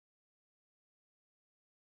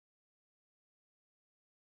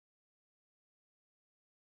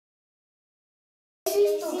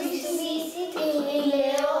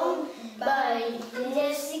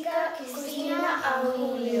and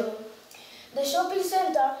Julio. The shopping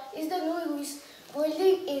center is the newest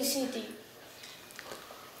building in the city.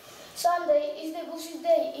 Sunday is the busiest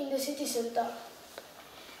day in the city center.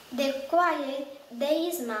 The quiet day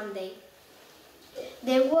is Monday.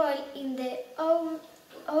 The wall in the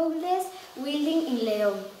oldest building in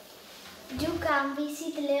León. You can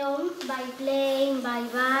visit León by plane, by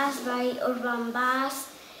bus, by urban bus,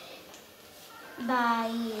 by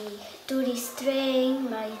tourist train,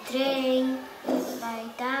 by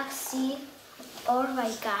taxi or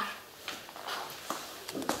by car.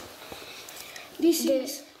 This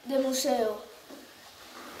is the museo.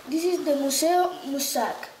 This is the Museo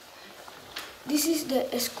Musac. This is the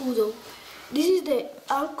escudo. This is the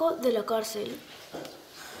arco de la cárcel.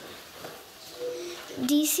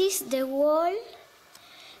 This is the wall,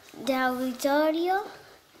 the auditorio,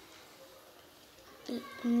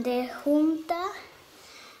 the junta,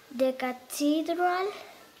 the cathedral,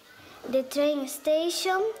 the train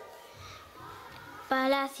station,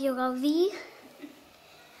 Palacio Gaudí,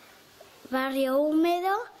 Barrio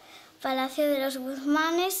Húmedo, Palacio de los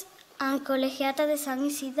Guzmanes, and Colegiata de San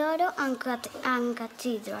Isidoro and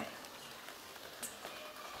Cathedral.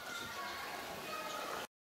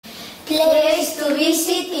 Place to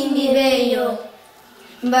visit in Viveiro.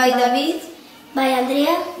 By David. By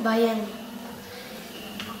Andrea. By Annie.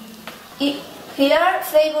 Here,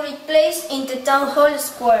 favorite place in the town hall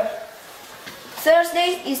square.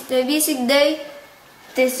 Thursday is the visit day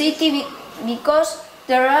the city because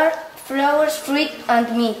there are flowers, fruit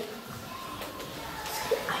and meat.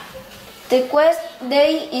 The quest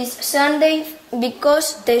day is Sunday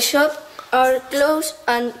because the shops are closed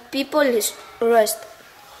and people rest.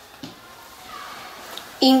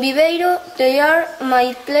 In Viveiro, there are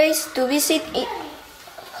my place to visit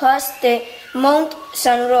has the Mount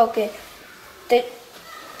San Roque, the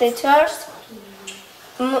church,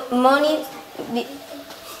 money,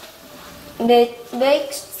 the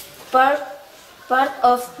base part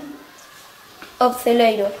of the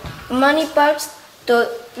Leiro, many parks to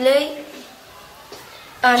play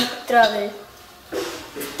and travel.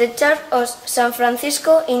 The church of San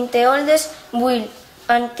Francisco in the oldest building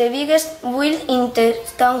and the biggest building in the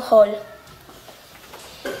town hall.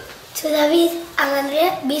 To David and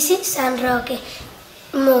Andrea visit San Roque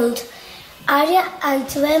Mount area, and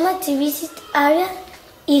to Emma to visit area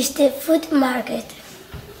is the food market.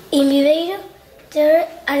 In Viveiro there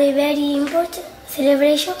are a very important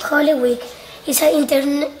celebration Holy Week. It's an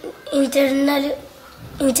international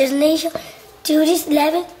tourist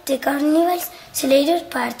level, the carnivals, celebrate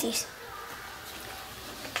parties.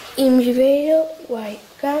 In Viveiro, we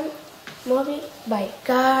can move by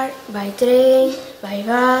car, by train, by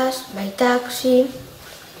bus, by taxi,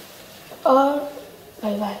 or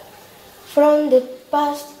by bike. From the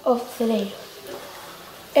past of the Leiro,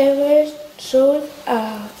 every should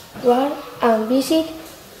go and visit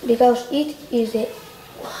because it is the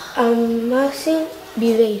amazing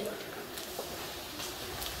Viveiro.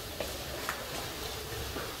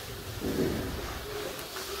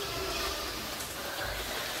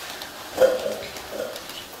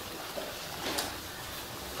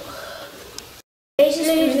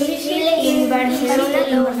 In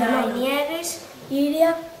Barcelona, Nieves,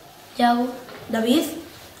 Iria, Yago, David,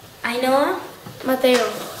 Ainhoa, Mateo.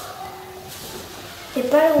 The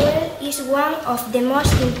Parkwell is one of the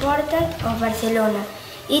most important of Barcelona.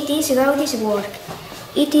 It is Gaudi's work.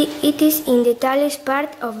 It is in the tallest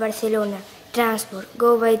part of Barcelona. Transport,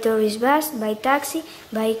 go by tourist bus, by taxi,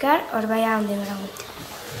 by car or by underground.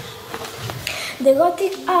 The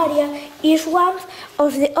Gothic area is one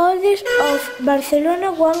of the oldest of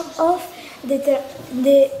Barcelona, one of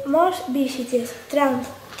the most visited.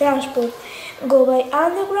 Transport, go by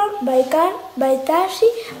underground, by car, by taxi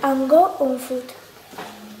and go on foot.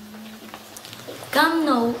 Camp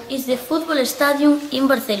Nou is the football stadium in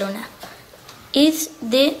Barcelona. It's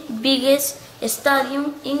the biggest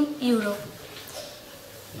stadium in Europe.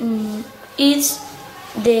 It's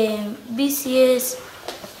the busiest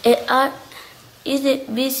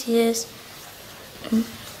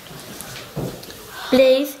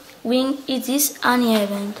place when it is an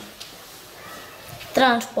event.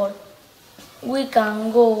 Transport. We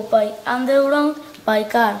can go by underground, by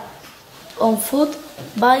car, on foot,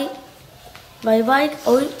 by bike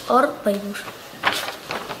or by bus.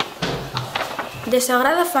 The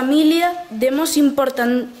Sagrada Familia, the most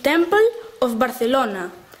important temple of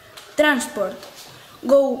Barcelona. Transport.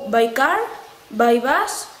 Go by car, by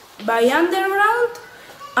bus, by underground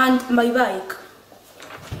and by bike.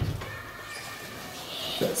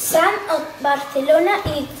 Sun of Barcelona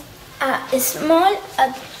is a small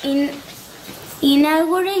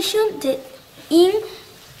inauguration in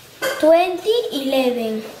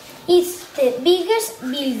 2011. It's the biggest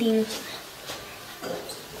building.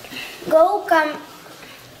 Go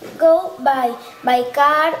by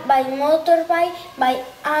car, by motorbike, by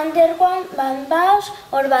underground, by bus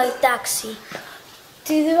or by taxi.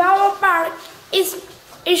 The Duval Park is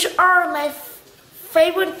my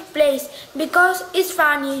favorite place because it's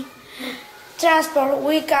funny. Transport,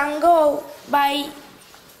 we can go by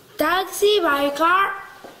taxi, by car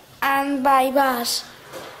and by bus.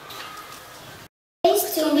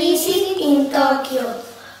 Place to visit in Tokyo.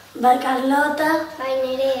 By Carlota, By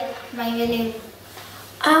Nerea. By Belén.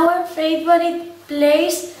 our favorite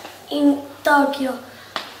place in Tokyo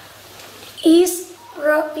is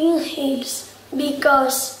Rocking Hills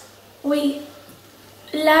because we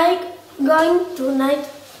like going to night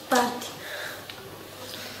party.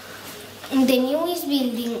 The newest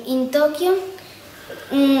building in Tokyo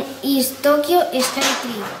is Tokyo Sky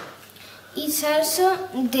Tree. It's also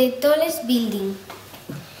the tallest building.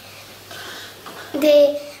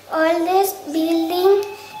 The oldest building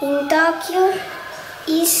in Tokyo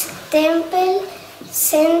is Temple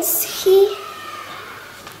Senshi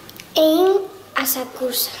in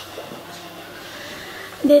Asakusa.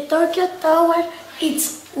 The Tokyo Tower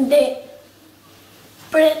is the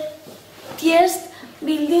prettiest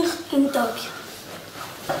building in Tokyo.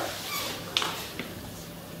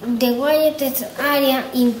 The quietest area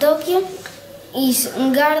in Tokyo is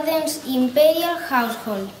Gardens Imperial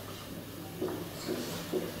Household.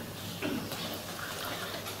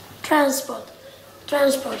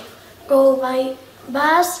 Transport. Go by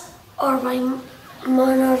bus or by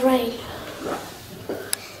monorail.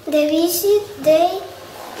 The visit day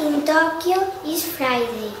in Tokyo is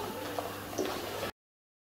Friday.